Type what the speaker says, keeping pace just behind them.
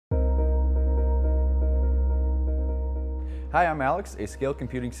Hi, I'm Alex, a Scale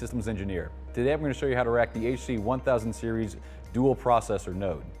Computing Systems Engineer. Today I'm going to show you how to rack the HC1000 series dual processor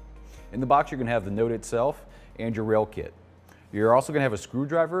node. In the box you're going to have the node itself and your rail kit. You're also going to have a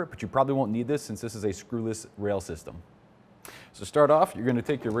screwdriver, but you probably won't need this since this is a screwless rail system. So to start off, you're going to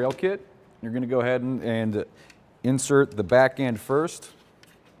take your rail kit, you're going to go ahead and insert the back end first,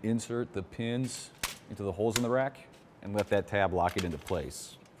 insert the pins into the holes in the rack, and let that tab lock it into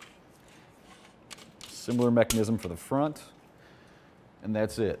place. Similar mechanism for the front. And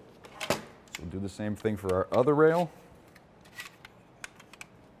that's it. So we'll do the same thing for our other rail.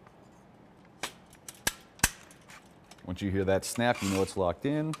 Once you hear that snap, you know it's locked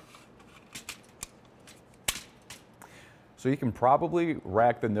in. So you can probably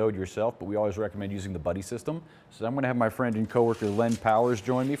rack the node yourself, but we always recommend using the buddy system. So I'm going to have my friend and coworker Len Powers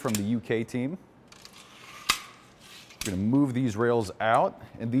join me from the UK team. We're going to move these rails out,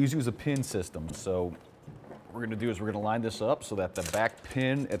 and these use a pin system. So what we're going to do is we're going to line this up so that the back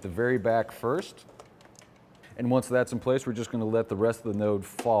pin at the very back first. And once that's in place, we're just going to let the rest of the node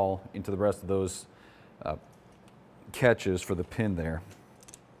fall into the rest of those catches for the pin there.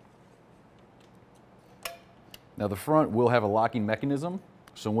 Now the front will have a locking mechanism.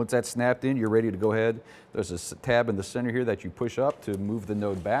 So once that's snapped in, you're ready to go ahead. There's a tab in the center here that you push up to move the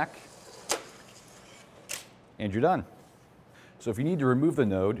node back. And you're done. So if you need to remove the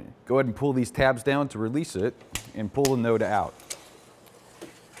node, go ahead and pull these tabs down to release it and pull the node out.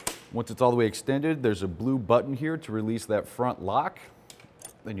 Once it's all the way extended, there's a blue button here to release that front lock.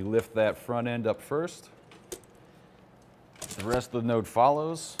 Then you lift that front end up first. The rest of the node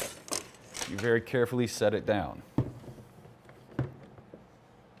follows. You very carefully set it down.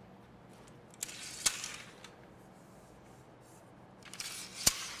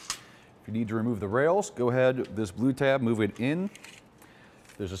 If you need to remove the rails, go ahead, this blue tab, move it in.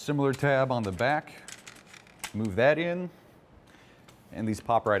 There's a similar tab on the back. Move that in, and these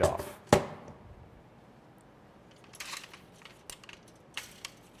pop right off.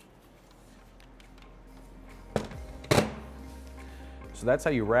 So that's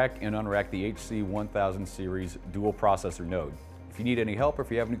how you rack and unrack the HC1000 series dual processor node. If you need any help or if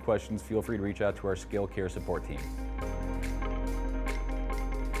you have any questions, feel free to reach out to our Scale Care support team.